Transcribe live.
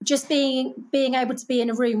just being able to be in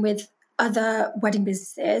a room with other wedding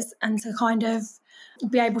businesses and to kind of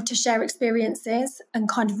be able to share experiences and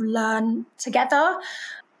kind of learn together.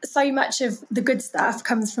 So much of the good stuff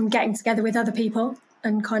comes from getting together with other people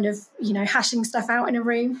and kind of, hashing stuff out in a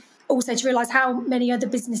room. Also to realise how many other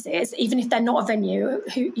businesses, even if they're not a venue,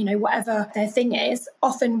 who, whatever their thing is,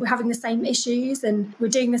 often we're having the same issues and we're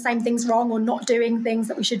doing the same things wrong or not doing things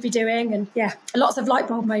that we should be doing. And lots of light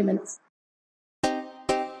bulb moments.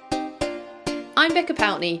 I'm Becca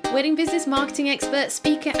Poutney, wedding business marketing expert,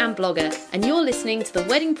 speaker and blogger, and you're listening to the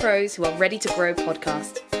Wedding Pros Who Are Ready to Grow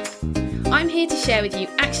podcast. I'm here to share with you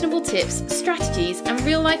actionable tips, strategies and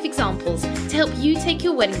real life examples to help you take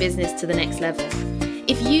your wedding business to the next level.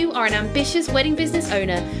 If you are an ambitious wedding business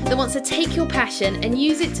owner that wants to take your passion and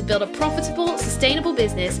use it to build a profitable, sustainable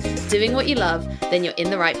business doing what you love, then you're in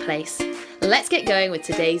the right place. Let's get going with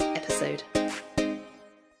today's episode.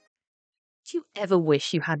 Do you ever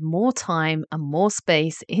wish you had more time and more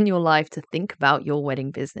space in your life to think about your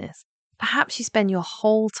wedding business? Perhaps you spend your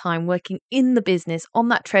whole time working in the business on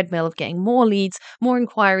that treadmill of getting more leads, more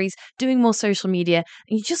inquiries, doing more social media,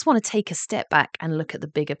 and you just want to take a step back and look at the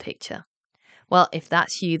bigger picture. Well, if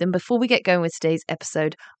that's you, then before we get going with today's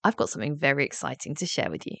episode, I've got something very exciting to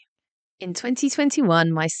share with you. In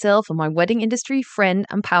 2021, myself and my wedding industry friend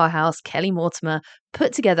and powerhouse, Kelly Mortimer,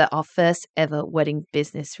 put together our first ever wedding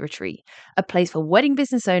business retreat, a place for wedding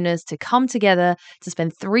business owners to come together to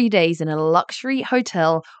spend 3 days in a luxury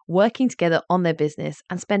hotel, working together on their business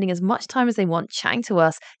and spending as much time as they want chatting to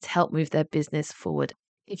us to help move their business forward.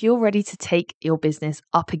 If you're ready to take your business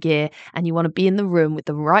up a gear and you want to be in the room with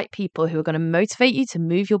the right people who are going to motivate you to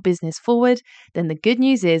move your business forward, then the good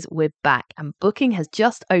news is we're back and booking has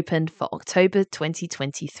just opened for October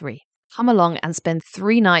 2023. Come along and spend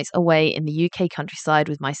 3 nights away in the UK countryside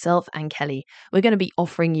with myself and Kelly. We're going to be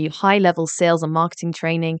offering you high-level sales and marketing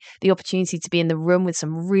training, the opportunity to be in the room with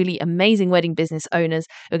some really amazing wedding business owners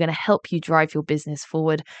who are going to help you drive your business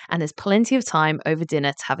forward. And there's plenty of time over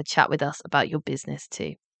dinner to have a chat with us about your business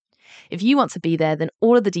too. If you want to be there, then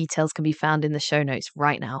all of the details can be found in the show notes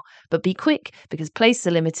right now. But be quick because places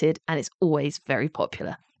are limited and it's always very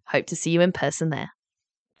popular. Hope to see you in person there.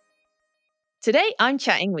 Today, I'm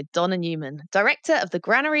chatting with Donna Newman, director of the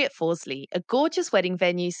Granary at Fawsley, a gorgeous wedding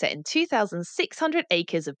venue set in 2,600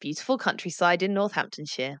 acres of beautiful countryside in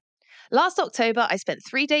Northamptonshire. Last October, I spent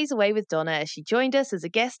 3 days away with Donna as she joined us as a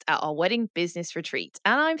guest at our wedding business retreat.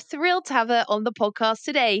 And I'm thrilled to have her on the podcast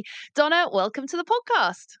today. Donna, welcome to the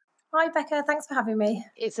podcast. Hi, Becca. Thanks for having me.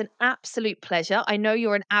 It's an absolute pleasure. I know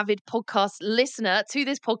you're an avid podcast listener to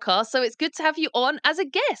this podcast, so it's good to have you on as a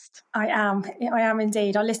guest. I am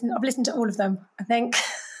indeed. I've listened to all of them, I think.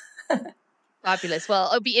 Fabulous. Well,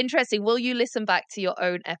 it'll be interesting. Will you listen back to your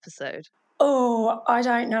own episode? Oh, I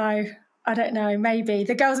don't know. Maybe.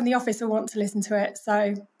 The girls in the office will want to listen to it,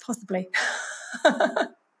 so possibly.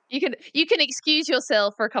 You can excuse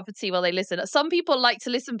yourself for a cup of tea while they listen. Some people like to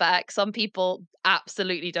listen back. Some people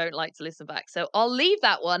absolutely don't like to listen back. So I'll leave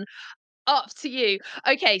that one up to you.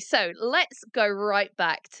 Okay, so let's go right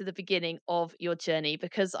back to the beginning of your journey,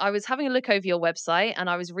 because I was having a look over your website and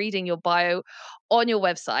I was reading your bio on your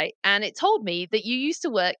website, and it told me that you used to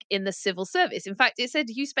work in the civil service. In fact, it said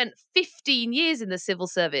you spent 15 years in the civil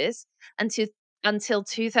service until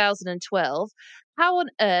 2012. How on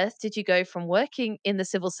earth did you go from working in the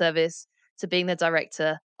civil service to being the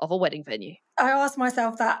director of a wedding venue? I asked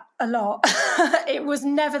myself that a lot. It was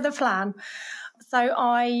never the plan. So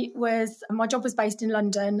my job was based in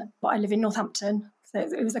London, but I live in Northampton. So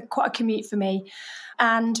it was quite a commute for me.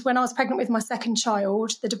 And when I was pregnant with my second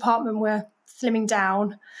child, the department were slimming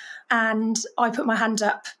down and I put my hand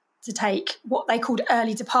up to take what they called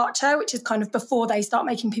early departure, which is kind of before they start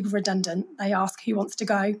making people redundant. They ask who wants to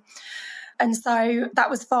go. And so that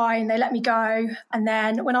was fine. They let me go. And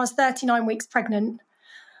then when I was 39 weeks pregnant,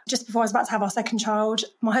 just before I was about to have our second child,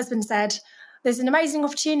 my husband said, there's an amazing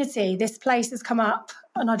opportunity. This place has come up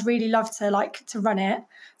and I'd really love to run it.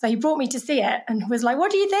 So he brought me to see it and was like,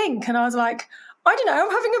 what do you think? And I was like, I don't know,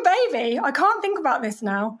 I'm having a baby. I can't think about this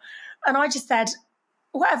now. And I just said,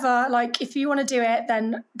 whatever, if you want to do it,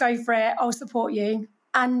 then go for it. I'll support you.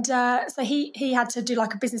 And so he had to do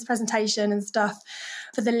a business presentation and stuff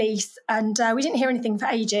for the lease. And we didn't hear anything for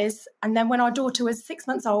ages. And then when our daughter was 6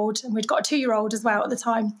 months old, and we'd got a 2-year-old as well at the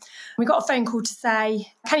time, we got a phone call to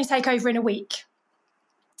say, can you take over in a week?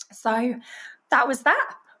 So that was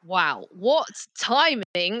that. Wow. What timing.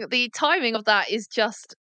 The timing of that is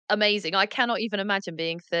just amazing. I cannot even imagine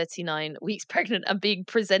being 39 weeks pregnant and being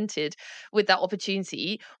presented with that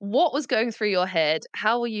opportunity. What was going through your head?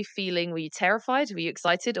 How were you feeling? Were you terrified? Were you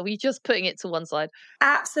excited? Or were you just putting it to one side?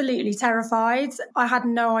 Absolutely terrified. I had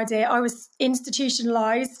no idea. I was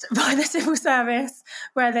institutionalized by the civil service,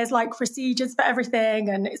 where there's like procedures for everything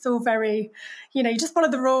and it's all very, you just follow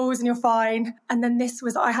the rules and you're fine. And then this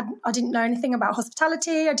was, I didn't know anything about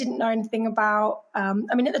hospitality. I didn't know anything about,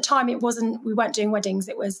 at the time we weren't doing weddings,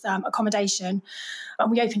 it was accommodation.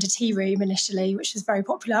 And we opened a tea room initially, which was very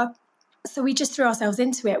popular. So we just threw ourselves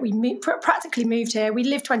into it. We practically moved here. We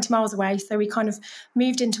lived 20 miles away. So we kind of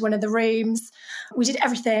moved into one of the rooms. We did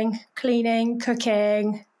everything, cleaning,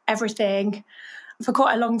 cooking, everything for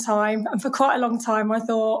quite a long time. And for quite a long time, I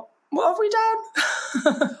thought, what have we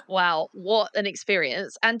done? Wow, what an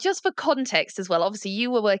experience. And just for context as well, obviously you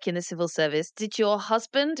were working in the civil service. Did your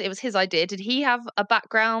husband, it was his idea, did he have a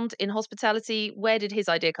background in hospitality? Where did his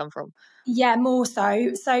idea come from? Yeah, more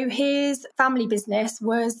so. So his family business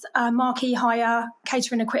was marquee hire,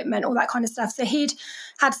 catering equipment, all that kind of stuff. So he'd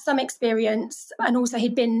had some experience, and also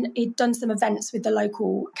he'd done some events with the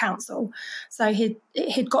local council. So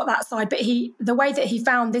he'd got that side. But the way that he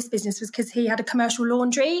found this business was because he had a commercial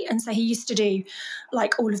laundry, and so he used to do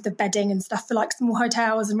like all of the bedding and stuff for like small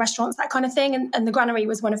hotels and restaurants, that kind of thing. And the granary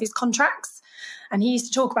was one of his contracts. And he used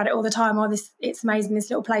to talk about it all the time. Oh, it's amazing, this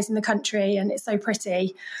little place in the country, and it's so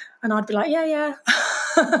pretty. And I'd be like, yeah.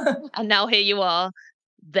 And now here you are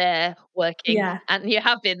there working, Yeah. and you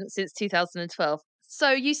have been since 2012.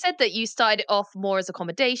 So you said that you started off more as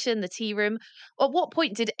accommodation, the tea room. At what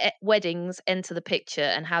point did weddings enter the picture,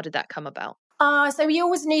 and how did that come about? So we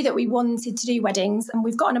always knew that we wanted to do weddings, and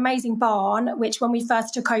we've got an amazing barn, which when we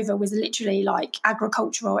first took over was literally like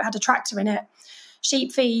agricultural. It had a tractor in it,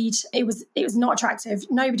 sheep feed. It was not attractive.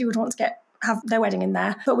 Nobody would want to have their wedding in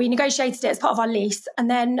there. But we negotiated it as part of our lease.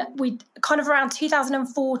 And then we kind of around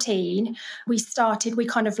 2014, we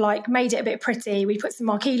kind of like made it a bit pretty. We put some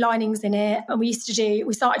marquee linings in it. And we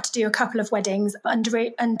started to do a couple of weddings under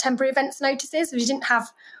it and temporary events notices. We didn't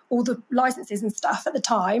have all the licenses and stuff at the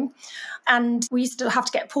time. And we used to have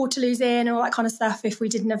to get portaloos in and all that kind of stuff if we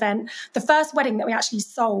did an event. The first wedding that we actually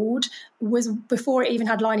sold was before it even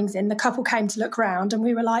had linings in. The couple came to look around and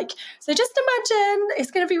we were like, so just imagine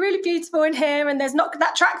it's going to be really beautiful in here and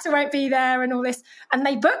that tractor won't be there and all this. And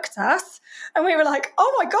they booked us and we were like,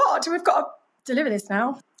 oh my God, we've got to deliver this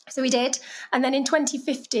now. So we did. And then in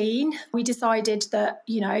 2015, we decided that,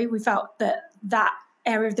 we felt that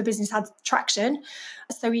area of the business had traction.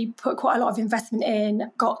 So we put quite a lot of investment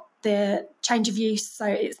in, got the change of use. So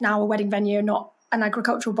it's now a wedding venue, not an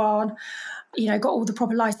agricultural barn, got all the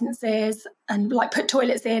proper licenses and like put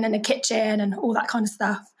toilets in and a kitchen and all that kind of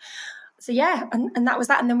stuff. So yeah, and that was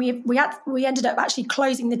that. And then we ended up actually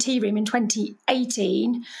closing the tea room in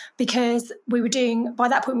 2018 because by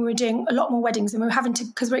that point we were doing a lot more weddings and we were having to,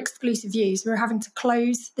 because we're exclusive use, we were having to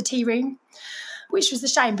close the tea room, which was a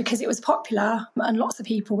shame because it was popular and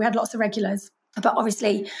we had lots of regulars. But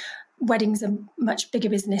obviously weddings are much bigger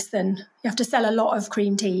business than, you have to sell a lot of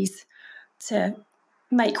cream teas to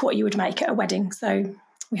make what you would make at a wedding. So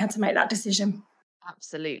we had to make that decision.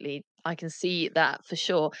 Absolutely. I can see that for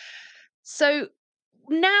sure. So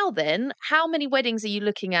now then, how many weddings are you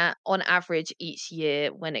looking at on average each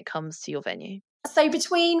year when it comes to your venue? So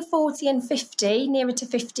between 40 and 50, nearer to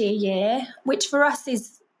 50 a year, which for us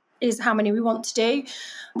is how many we want to do.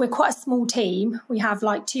 We're quite a small team. We have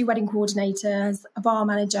like 2 wedding coordinators, a bar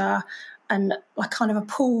manager, and like kind of a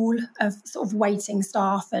pool of sort of waiting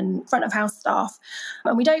staff and front of house staff.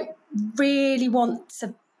 And we don't really want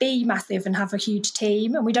to be massive and have a huge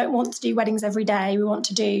team. And we don't want to do weddings every day. We want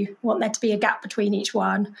there to be a gap between each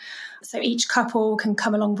one. So each couple can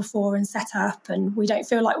come along before and set up. And we don't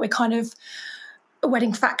feel like we're kind of a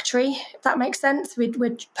wedding factory, if that makes sense.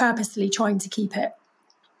 We're purposely trying to keep it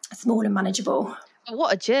small and manageable.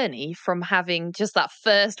 What a journey from having just that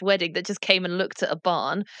first wedding that just came and looked at a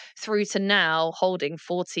barn through to now holding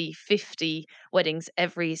 40, 50 weddings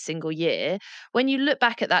every single year. When you look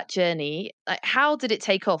back at that journey, like, how did it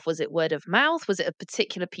take off? Was it word of mouth? Was it a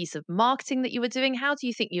particular piece of marketing that you were doing? How do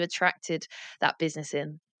you think you attracted that business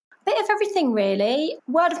in? Bit of everything, really.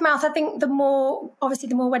 Word of mouth, I think the more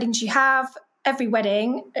weddings you have, every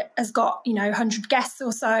wedding has got, 100 guests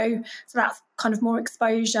or so. So that's kind of more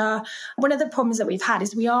exposure. One of the problems that we've had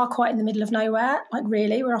is we are quite in the middle of nowhere. Like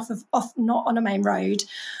really, we're off not on a main road.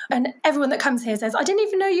 And everyone that comes here says, I didn't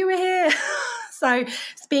even know you were here. So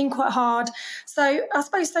it's been quite hard. So I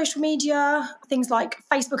suppose social media, things like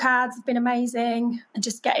Facebook ads have been amazing, and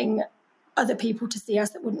just getting other people to see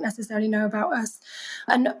us that wouldn't necessarily know about us.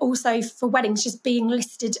 And also for weddings, just being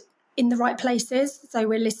listed in the right places. So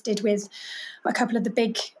we're listed with a couple of the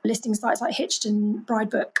big listing sites like Hitched and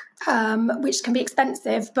Bridebook, which can be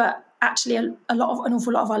expensive, but actually an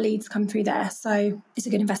awful lot of our leads come through there. So it's a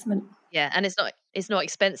good investment. Yeah, and it's not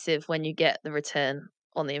expensive when you get the return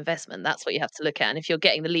on the investment. That's what you have to look at. And if you're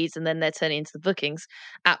getting the leads and then they're turning into the bookings,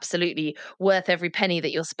 absolutely worth every penny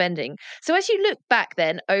that you're spending. So as you look back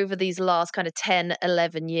then over these last kind of 10,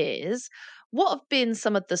 11 years, what have been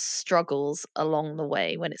some of the struggles along the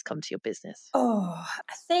way when it's come to your business? Oh,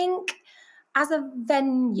 I think as a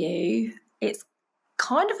venue, it's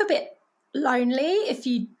kind of a bit lonely if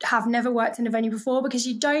you have never worked in a venue before, because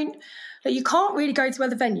you can't really go to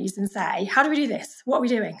other venues and say, how do we do this? What are we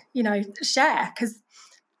doing? Share, because,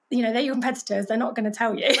 they're your competitors. They're not going to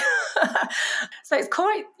tell you. So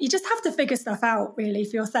you just have to figure stuff out really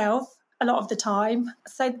for yourself a lot of the time.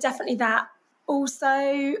 So definitely that.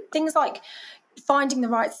 Also, things like finding the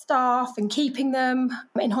right staff and keeping them.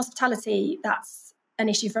 In hospitality, that's an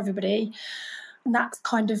issue for everybody. And that's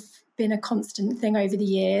kind of been a constant thing over the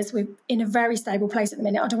years. We're in a very stable place at the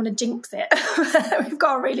minute. I don't want to jinx it. We've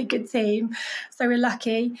got a really good team, so we're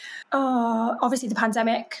lucky. Obviously, the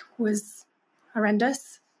pandemic was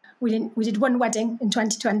horrendous. We did one wedding in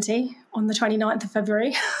 2020 on the 29th of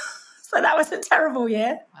February. So that was a terrible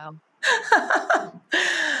year. Wow.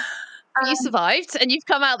 You survived and you've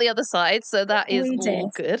come out the other side, so that is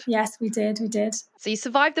all good. Yes, we did. So you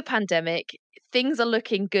survived the pandemic. Things are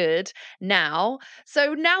looking good now.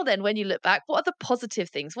 So now then, when you look back, what are the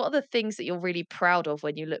positive things? What are the things that you're really proud of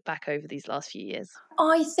when you look back over these last few years?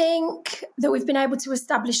 I think that we've been able to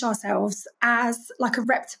establish ourselves as like a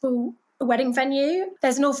reputable wedding venue.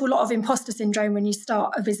 There's an awful lot of imposter syndrome when you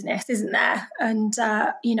start a business, isn't there? And,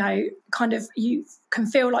 kind of you can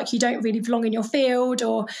feel like you don't really belong in your field,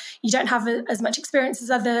 or you don't have as much experience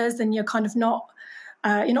as others, and you're kind of not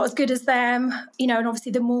you're not as good as them, and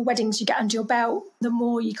obviously the more weddings you get under your belt, the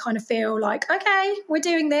more you kind of feel like, okay, we're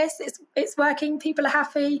doing this, it's working, people are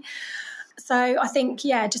happy. So I think,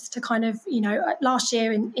 just to kind of, last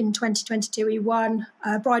year in 2022, we won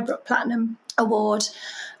a Bridebrook Platinum Award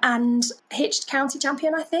and Hitched County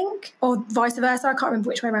Champion, I think, or vice versa. I can't remember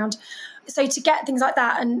which way around. So to get things like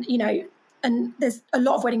that, and, and there's a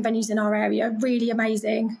lot of wedding venues in our area, really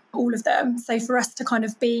amazing, all of them. So for us to kind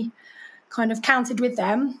of be counted with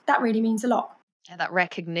them, that really means a lot. Yeah, that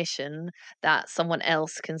recognition that someone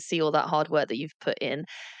else can see all that hard work that you've put in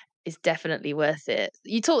is definitely worth it.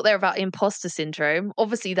 You talked there about imposter syndrome.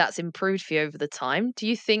 Obviously, that's improved for you over the time. Do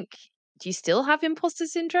you still have imposter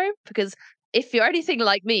syndrome? Because if you're anything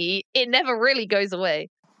like me, it never really goes away.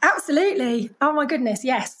 Absolutely. Oh my goodness.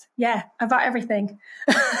 Yes. Yeah. About everything.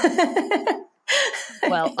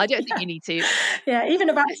 Well, I don't think you need to. Yeah, even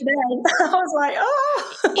about today, I was like,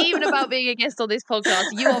 oh. Even about being a guest on this podcast,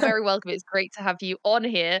 you are very welcome. It's great to have you on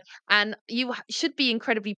here. And you should be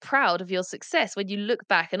incredibly proud of your success when you look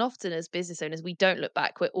back. And often as business owners, we don't look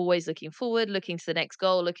back. We're always looking forward, looking to the next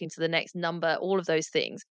goal, looking to the next number, all of those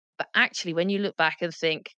things. But actually, when you look back and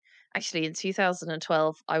think, actually, in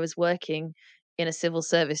 2012, I was working in a civil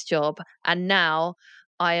service job. And now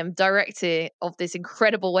I am director of this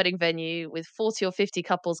incredible wedding venue with 40 or 50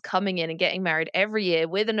 couples coming in and getting married every year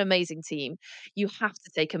with an amazing team. You have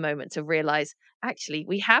to take a moment to realize, actually,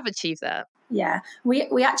 we have achieved that. Yeah, we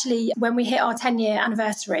actually, when we hit our 10-year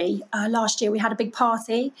anniversary last year, we had a big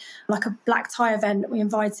party, like a black tie event. We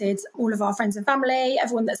invited all of our friends and family,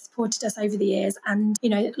 everyone that's supported us over the years, and,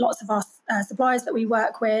 lots of our suppliers that we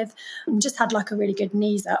work with, and just had like a really good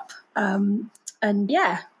knees up. And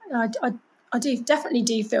yeah, I definitely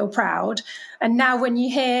do feel proud. And now when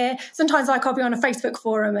you hear, sometimes like I'll be on a Facebook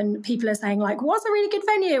forum and people are saying like, what's a really good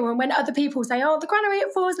venue? And when other people say, oh, the Granary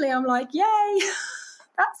at Fawsley, I'm like, yay,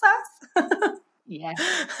 that's us. Yeah,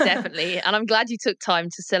 definitely. And I'm glad you took time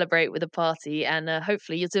to celebrate with a party, and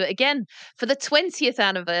hopefully you'll do it again for the 20th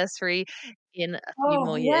anniversary in a few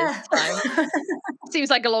more years' time. Seems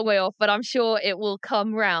like a long way off, but I'm sure it will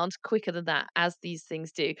come round quicker than that, as these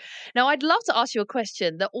things do. Now, I'd love to ask you a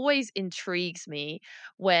question that always intrigues me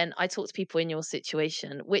when I talk to people in your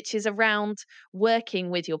situation, which is around working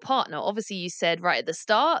with your partner. Obviously, you said right at the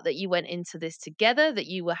start that you went into this together, that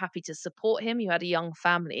you were happy to support him, you had a young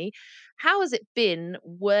family. How has it been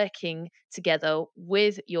working together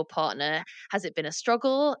with your partner? Has it been a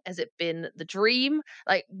struggle? Has it been the dream?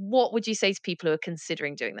 Like, what would you say to people who are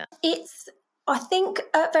considering doing that? I think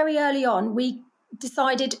very early on, we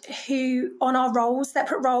decided who on our roles,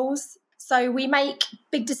 separate roles. So we make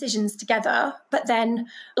big decisions together, but then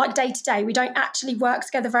like day to day, we don't actually work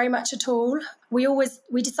together very much at all. We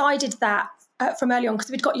decided that from early on,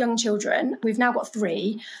 because we'd got young children, we've now got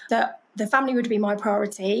 3, that the family would be my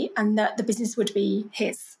priority and that the business would be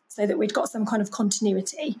his. so that we'd got some kind of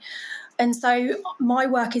continuity. And so my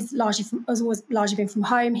work has always largely been from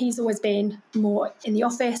home. He's always been more in the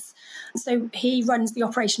office. So he runs the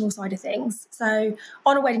operational side of things. So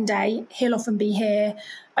on a wedding day, he'll often be here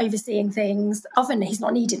overseeing things. Often he's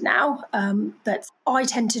not needed now, but I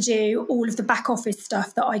tend to do all of the back office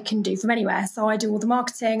stuff that I can do from anywhere. So I do all the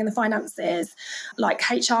marketing and the finances, like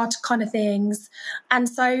HR kind of things. And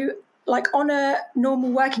so like on a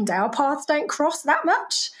normal working day, our paths don't cross that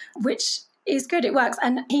much, which is good. It works.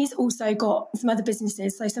 And he's also got some other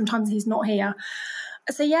businesses, so sometimes he's not here.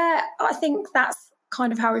 So yeah, I think that's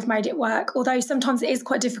kind of how we've made it work. Although sometimes it is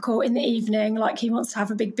quite difficult in the evening, like he wants to have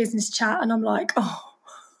a big business chat and I'm like, oh,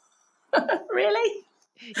 really?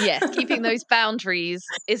 Yes, keeping those boundaries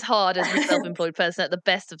is hard as a self-employed person at the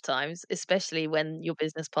best of times, especially when your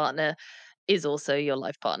business partner is also your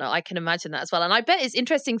life partner. I can imagine that as well. And I bet it's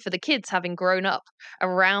interesting for the kids having grown up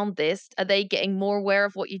around this. Are they getting more aware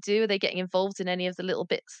of what you do? Are they getting involved in any of the little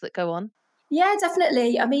bits that go on? Yeah,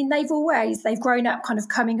 definitely. I mean, they've grown up kind of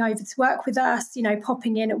coming over to work with us,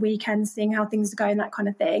 popping in at weekends, seeing how things are going, that kind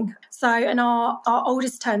of thing. So, and our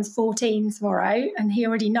oldest turns 14 tomorrow, and he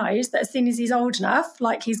already knows that as soon as he's old enough,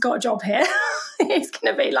 like he's got a job here, he's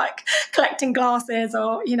going to be like collecting glasses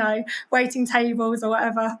or, waiting tables or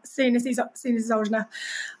whatever, as soon as he's old enough.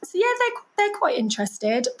 So yeah, they're quite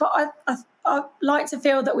interested, but I like to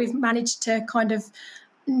feel that we've managed to kind of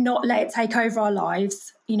not let it take over our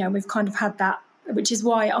lives. We've kind of had that, which is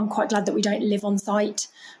why I'm quite glad that we don't live on site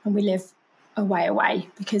and we live away,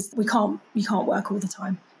 because you can't work all the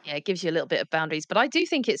time. Yeah, it gives you a little bit of boundaries. But I do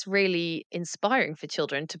think it's really inspiring for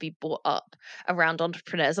children to be brought up around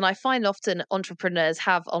entrepreneurs. And I find often entrepreneurs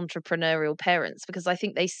have entrepreneurial parents because I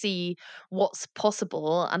think they see what's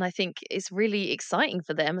possible. And I think it's really exciting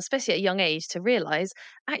for them, especially at a young age, to realize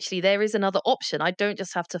actually there is another option. I don't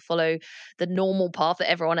just have to follow the normal path that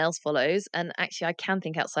everyone else follows. And actually, I can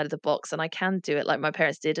think outside of the box and I can do it like my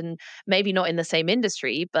parents did. And maybe not in the same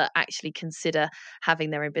industry, but actually consider having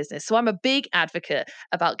their own business. So I'm a big advocate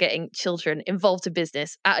about getting children involved in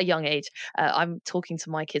business at a young age. I'm talking to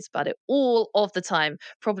my kids about it all of the time,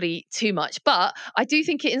 probably too much, but I do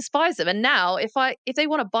think it inspires them. And now, if they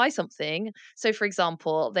want to buy something, so for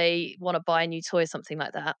example, they want to buy a new toy or something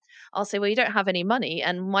like that, I'll say, well, you don't have any money.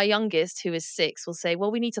 And my youngest, who is 6, will say, well,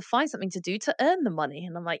 we need to find something to do to earn the money.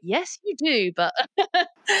 And I'm like, yes, you do, but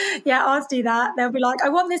Yeah, ours do that. They'll be like, I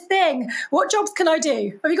want this thing. What jobs can I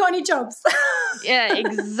do? Have you got any jobs? yeah,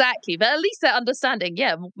 exactly. But at least they're understanding.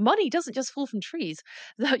 Yeah, money doesn't just fall from trees.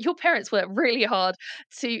 Your parents work really hard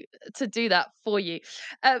to do that for you.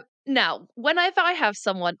 Now, whenever I have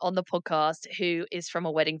someone on the podcast who is from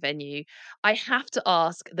a wedding venue, I have to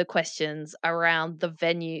ask the questions around the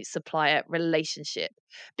venue supplier relationship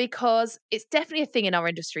because it's definitely a thing in our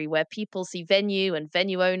industry where people see venue and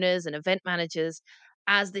venue owners and event managers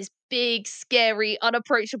as this big, scary,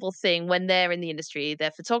 unapproachable thing when they're in the industry.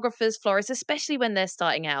 They're photographers, florists, especially when they're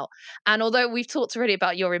starting out. And although we've talked already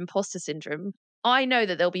about your imposter syndrome, I know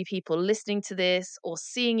that there'll be people listening to this or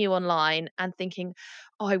seeing you online and thinking,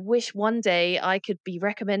 oh, I wish one day I could be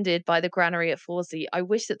recommended by the granary at Forsey. I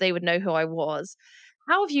wish that they would know who I was.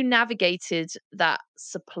 How have you navigated that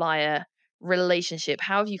supplier relationship?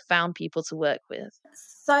 How have you found people to work with?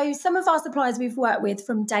 So some of our suppliers we've worked with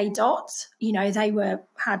from day dot, they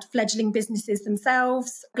had fledgling businesses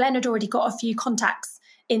themselves. Glenn had already got a few contacts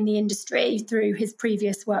in the industry through his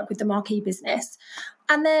previous work with the Marquee business.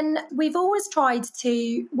 And then we've always tried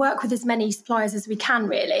to work with as many suppliers as we can,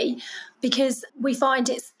 really, because we find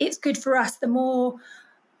it's good for us. The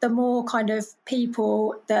more kind of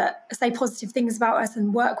people that say positive things about us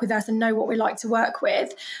and work with us and know what we like to work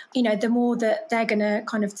with, the more that they're going to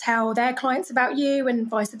kind of tell their clients about you and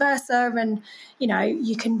vice versa. And,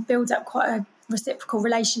 you can build up quite a reciprocal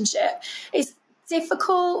relationship. It's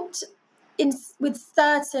difficult with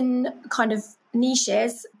certain kind of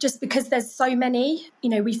niches just because there's so many.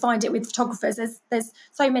 We find it with photographers, there's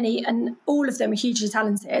so many and all of them are hugely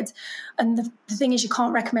talented, and the thing is you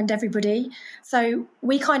can't recommend everybody. So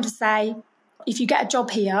we kind of say, if you get a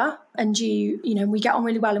job here and we get on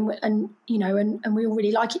really well and we all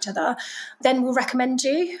really like each other, then we'll recommend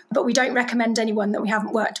you, but we don't recommend anyone that we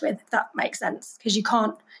haven't worked with, if that makes sense, because you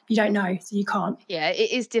don't know, so you can't. Yeah,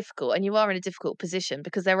 it is difficult, and you are in a difficult position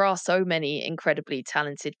because there are so many incredibly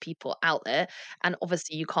talented people out there, and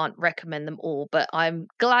obviously you can't recommend them all. But I'm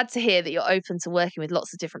glad to hear that you're open to working with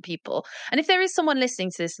lots of different people. And if there is someone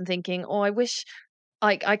listening to this and thinking, "Oh, I wish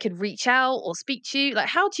I could reach out or speak to you," like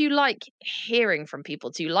how do you like hearing from people?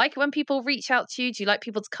 Do you like it when people reach out to you? Do you like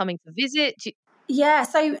people to coming to visit? Yeah,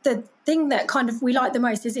 so the thing that kind of we like the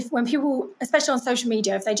most is if when people, especially on social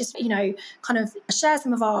media, if they just, kind of share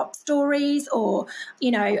some of our stories or,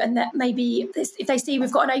 and that maybe if they see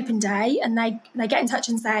we've got an open day and they get in touch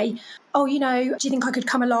and say, oh, do you think I could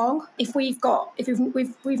come along? If we've not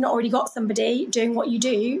already got somebody doing what you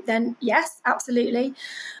do, then yes, absolutely.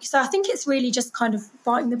 So I think it's really just kind of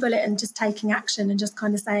biting the bullet and just taking action and just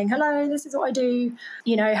kind of saying, hello, this is what I do.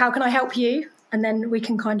 How can I help you? And then we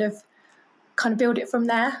can kind of build it from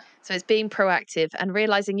there. So it's being proactive and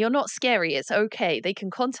realizing you're not scary. It's okay. They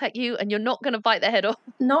can contact you and you're not going to bite their head off.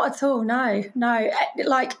 Not at all. No.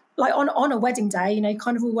 Like on a wedding day,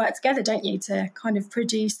 kind of all work together, don't you, to kind of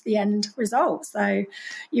produce the end result. So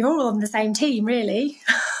you're all on the same team, really.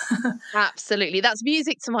 Absolutely. That's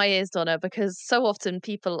music to my ears, Donna, because so often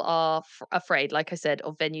people are afraid, like I said,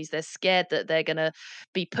 of venues. They're scared that they're going to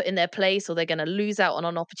be put in their place or they're going to lose out on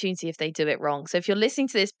an opportunity if they do it wrong. So if you're listening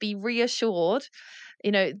to this, be reassured.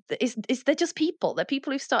 They're just people. They're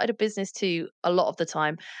people who've started a business too a lot of the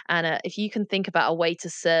time. And if you can think about a way to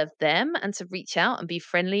serve them and to reach out and be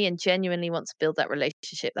friendly and genuinely want to build that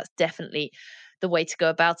relationship, that's definitely the way to go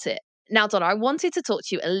about it. Now, Donna, I wanted to talk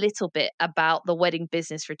to you a little bit about the wedding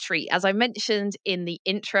business retreat. As I mentioned in the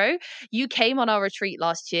intro, you came on our retreat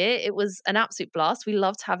last year. It was an absolute blast. We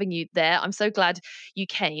loved having you there. I'm so glad you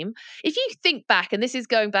came. If you think back, and this is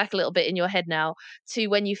going back a little bit in your head now to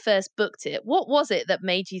when you first booked it, what was it that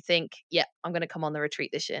made you think, yeah, I'm going to come on the retreat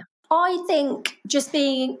this year? I think just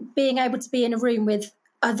being able to be in a room with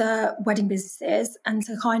other wedding businesses and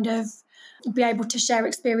to kind of be able to share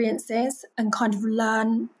experiences and kind of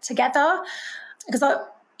learn together, because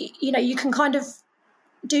you can kind of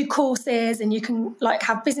do courses and you can like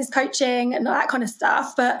have business coaching and that kind of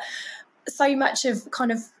stuff, but so much of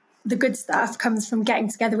kind of the good stuff comes from getting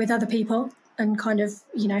together with other people and kind of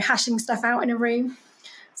hashing stuff out in a room.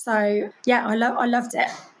 So yeah, I loved it.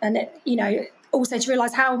 And it, also to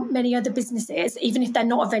realize how many other businesses, even if they're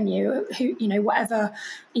not a venue, who whatever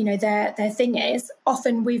their thing is,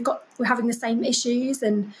 often we're having the same issues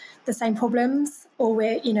and the same problems, or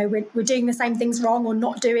we're doing the same things wrong or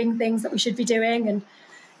not doing things that we should be doing. And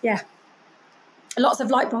yeah, lots of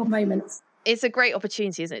light bulb moments. It's a great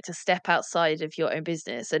opportunity, isn't it, to step outside of your own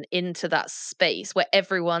business and into that space where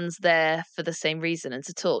everyone's there for the same reason and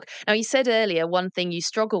to talk. Now, you said earlier one thing you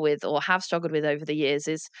struggle with or have struggled with over the years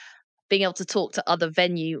is being able to talk to other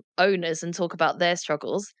venue owners and talk about their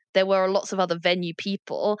struggles. There were lots of other venue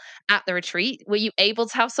people at the retreat. Were you able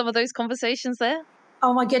to have some of those conversations there?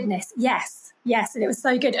 Oh my goodness, yes, and it was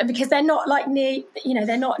so good. And because they're not like near,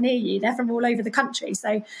 they're not near you. They're from all over the country,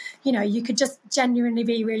 so you could just genuinely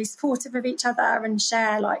be really supportive of each other and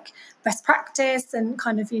share like best practice and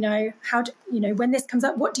kind of how do, when this comes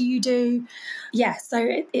up, what do you do? Yeah,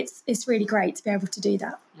 so it's really great to be able to do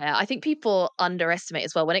that. Yeah, I think people underestimate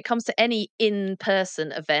as well when it comes to any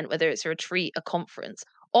in-person event, whether it's a retreat, a conference.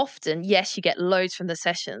 Often, yes, you get loads from the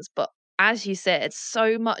sessions, but as you said,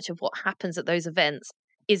 so much of what happens at those events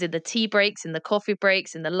is in the tea breaks, in the coffee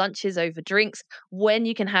breaks, in the lunches over drinks, when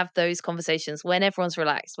you can have those conversations, when everyone's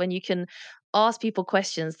relaxed, when you can ask people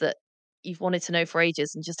questions that you've wanted to know for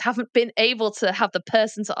ages and just haven't been able to have the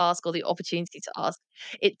person to ask or the opportunity to ask.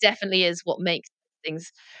 It definitely is what makes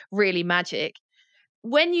things really magic.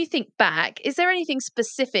 When you think back, is there anything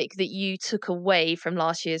specific that you took away from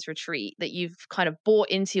last year's retreat that you've kind of brought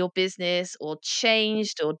into your business or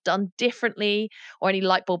changed or done differently, or any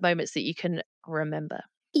light bulb moments that you can remember?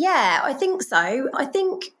 Yeah, I think so. I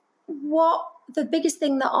think what the biggest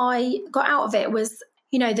thing that I got out of it was,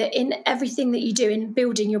 that in everything that you do in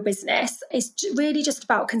building your business, it's really just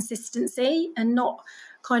about consistency and not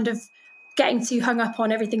kind of getting too hung up on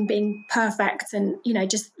everything being perfect. And,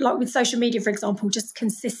 just like with social media, for example, just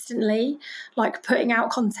consistently like putting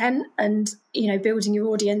out content and, building your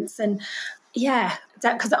audience. And yeah,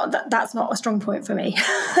 because that's not a strong point for me.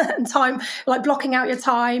 And time, like blocking out your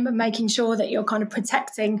time and making sure that you're kind of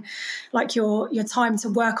protecting like your time to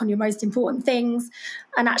work on your most important things,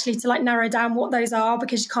 and actually to like narrow down what those are,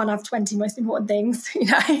 because you can't have 20 most important things,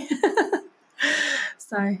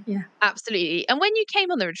 So yeah. Absolutely. And when you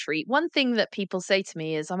came on the retreat, one thing that people say to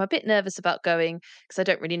me is, I'm a bit nervous about going because I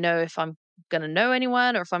don't really know if I'm going to know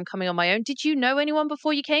anyone or if I'm coming on my own. Did you know anyone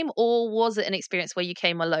before you came, or was it an experience where you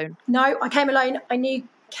came alone? No, I came alone. I knew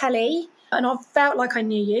Kelly, and I felt like I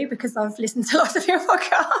knew you because I've listened to lots of your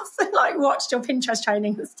podcasts and like watched your Pinterest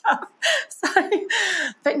training and stuff. So,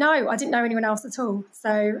 but no, I didn't know anyone else at all.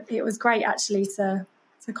 So it was great actually to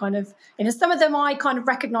kind of, some of them I kind of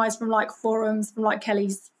recognised from like forums, from like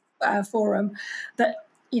Kelly's forum, that,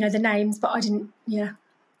 the names, but I didn't, yeah.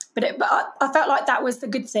 But I felt like that was the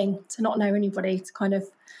good thing, to not know anybody, to kind of,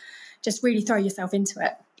 just really throw yourself into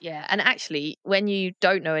it. Yeah. And actually, when you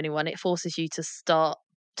don't know anyone, it forces you to start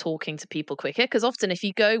talking to people quicker. Because often, if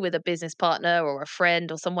you go with a business partner or a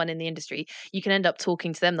friend or someone in the industry, you can end up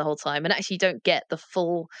talking to them the whole time and actually don't get the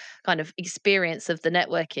full kind of experience of the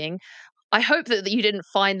networking. I hope that you didn't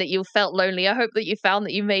find that you felt lonely. I hope that you found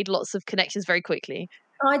that you made lots of connections very quickly.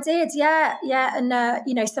 I did, yeah.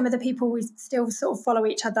 And, some of the people, we still sort of follow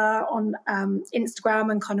each other on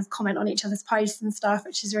Instagram and kind of comment on each other's posts and stuff,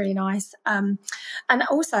 which is really nice. And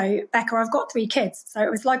also, Becca, I've got 3 kids, so it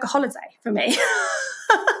was like a holiday for me.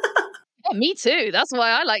 Yeah, me too. That's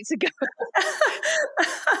why I like to go.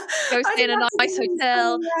 Go stay in a nice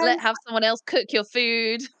hotel, have someone else cook your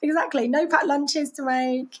food. Exactly. No packed lunches to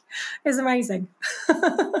make. It's amazing.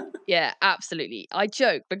 Yeah, absolutely. I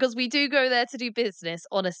joke because we do go there to do business,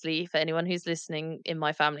 honestly, for anyone who's listening in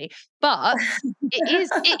my family. But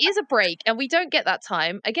it is a break and we don't get that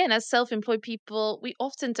time. Again, as self-employed people, we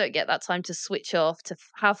often don't get that time to switch off, to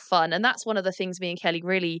have fun. And that's one of the things me and Kelly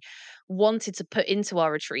really wanted to put into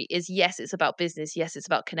our retreat is yes, it's about business, yes, it's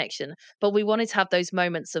about connection, but we wanted to have those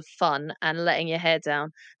moments of fun and letting your hair down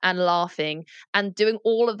and laughing and doing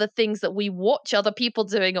all of the things that we watch other people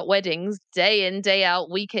doing at weddings day in, day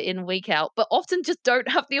out, week in, week out, but often just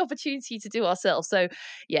don't have the opportunity to do ourselves. So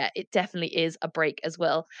yeah, it definitely is a break as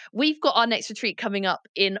well. We've got our next retreat coming up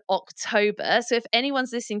in October. So if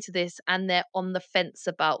anyone's listening to this and they're on the fence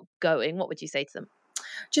about going, what would you say to them?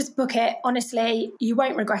 Just book it. Honestly, you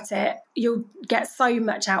won't regret it. You'll get so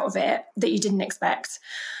much out of it that you didn't expect.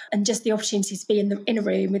 And just the opportunity to be in a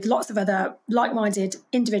room with lots of other like-minded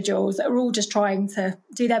individuals that are all just trying to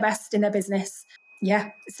do their best in their business.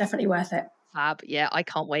 Yeah, it's definitely worth it. Fab. Yeah, I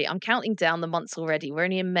can't wait. I'm counting down the months already. We're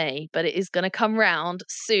only in May, but it is going to come round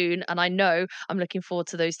soon. And I know I'm looking forward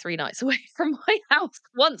to those 3 nights away from my house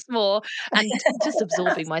once more and just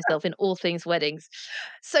absorbing myself in all things weddings.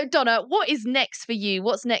 So, Donna, what is next for you?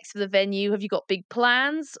 What's next for the venue? Have you got big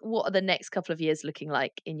plans? What are the next couple of years looking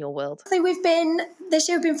like in your world? So this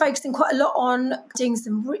year we've been focusing quite a lot on doing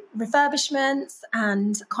some refurbishments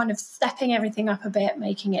and kind of stepping everything up a bit,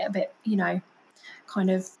 making it a bit,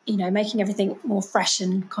 making everything more fresh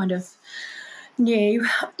and kind of new.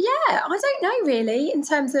 Yeah, I don't know really in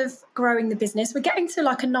terms of growing the business. We're getting to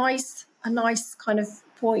like a nice kind of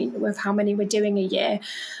point with how many we're doing a year.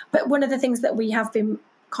 But one of the things that we have been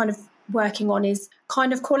kind of working on is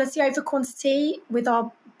kind of quality over quantity with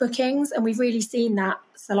our bookings, and we've really seen that.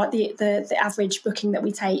 So like the average booking that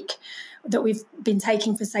we've been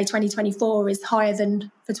taking for say 2024 is higher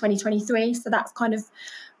than for 2023. So that's kind of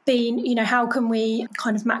been, how can we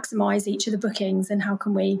kind of maximize each of the bookings and how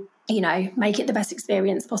can we, make it the best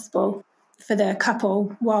experience possible for the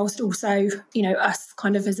couple whilst also, us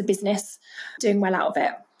kind of as a business doing well out of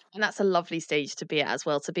it. And that's a lovely stage to be at as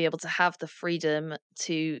well, to be able to have the freedom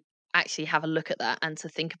to actually have a look at that and to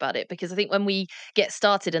think about it. Because I think when we get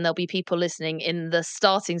started, and there'll be people listening in the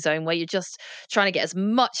starting zone where you're just trying to get as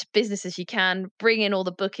much business as you can, bring in all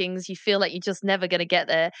the bookings, you feel like you're just never going to get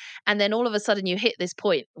there. And then all of a sudden you hit this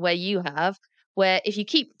point where if you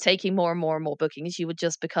keep taking more and more and more bookings, you would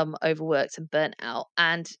just become overworked and burnt out.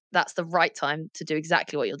 And that's the right time to do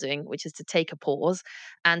exactly what you're doing, which is to take a pause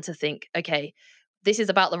and to think, okay, this is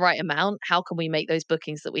about the right amount. How can we make those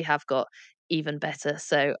bookings that we have got even better?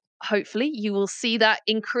 So hopefully you will see that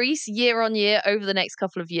increase year on year over the next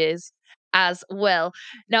couple of years as well.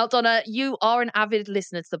 Now, Donna, you are an avid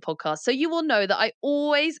listener to the podcast, so you will know that I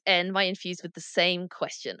always end my interviews with the same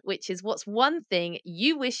question, which is what's one thing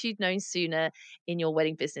you wish you'd known sooner in your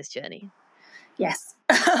wedding business journey? Yes,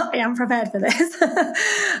 I am prepared for this.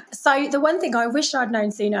 So the one thing I wish I'd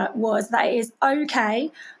known sooner was that it is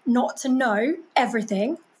okay not to know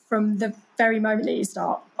everything from the very moment that you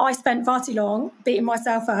start. I spent far too long beating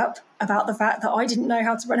myself up about the fact that I didn't know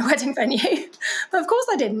how to run a wedding venue. But of course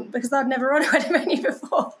I didn't, because I'd never run a wedding venue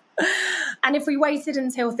before. And if we waited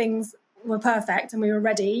until things were perfect and we were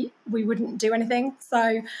ready, we wouldn't do anything.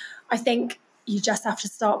 So I think you just have to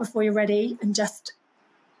start before you're ready and just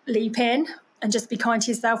leap in and just be kind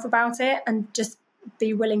to yourself about it and just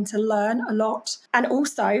be willing to learn a lot. And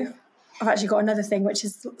also, I've actually got another thing which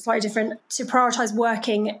is slightly different, to prioritise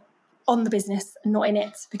working on the business and not in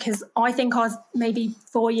it, because I think I was maybe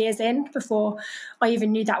 4 years in before I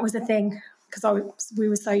even knew that was a thing, because we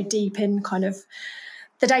were so deep in kind of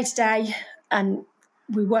the day-to-day and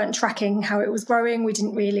we weren't tracking how it was growing.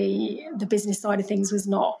 The business side of things was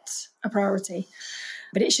not a priority,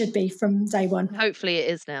 but it should be from day one. Hopefully it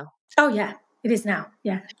is now. Oh yeah, it is now.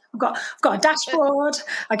 Yeah. I've got a dashboard.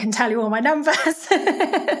 I can tell you all my numbers.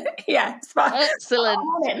 Yeah, it's fine. Excellent. I'm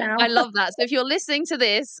on it now. I love that. So if you're listening to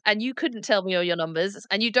this and you couldn't tell me all your numbers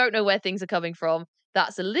and you don't know where things are coming from,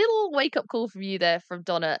 That's a little wake up call from you there, from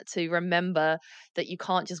Donna, to remember that you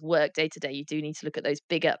can't just work day to day. You do need to look at those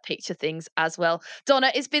bigger picture things as well.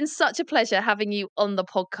 Donna, it's been such a pleasure having you on the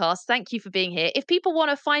podcast. Thank you for being here. If people want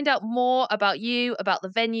to find out more about you, about the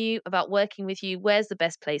venue, about working with you, where's the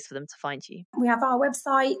best place for them to find you? We have our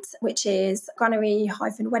website, which is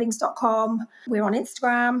granary-weddings.com. We're on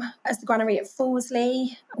Instagram as the Granary at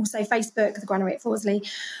Fawsley, also Facebook, the Granary at Fawsley.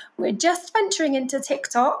 We're just venturing into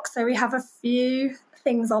TikTok, so we have a few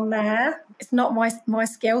things on there. It's not my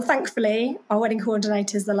skill, thankfully. Our wedding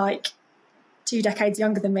coordinators are like 2 decades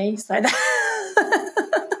younger than me, so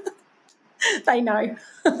they know.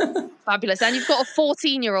 Fabulous. And you've got a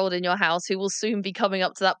 14-year-old in your house who will soon be coming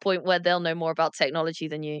up to that point where they'll know more about technology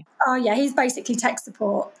than you. Oh, yeah, he's basically tech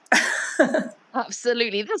support.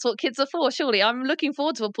 Absolutely. That's what kids are for, surely. I'm looking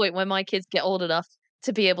forward to a point where my kids get old enough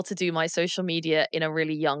to be able to do my social media in a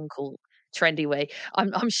really young, cool, trendy way.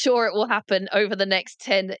 I'm sure it will happen over the next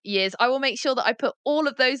 10 years. I will make sure that I put all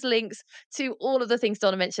of those links to all of the things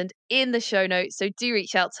Donna mentioned in the show notes. So do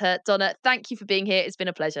reach out to her. Donna, thank you for being here. It's been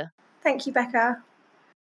a pleasure. Thank you, Becca.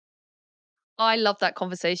 I love that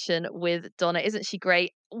conversation with Donna. Isn't she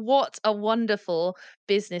great? What a wonderful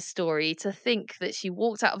business story, to think that she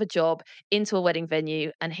walked out of a job into a wedding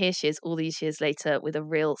venue, and here she is all these years later with a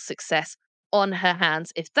real success on her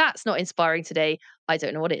hands. If that's not inspiring today, I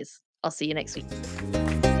don't know what is. I'll see you next week.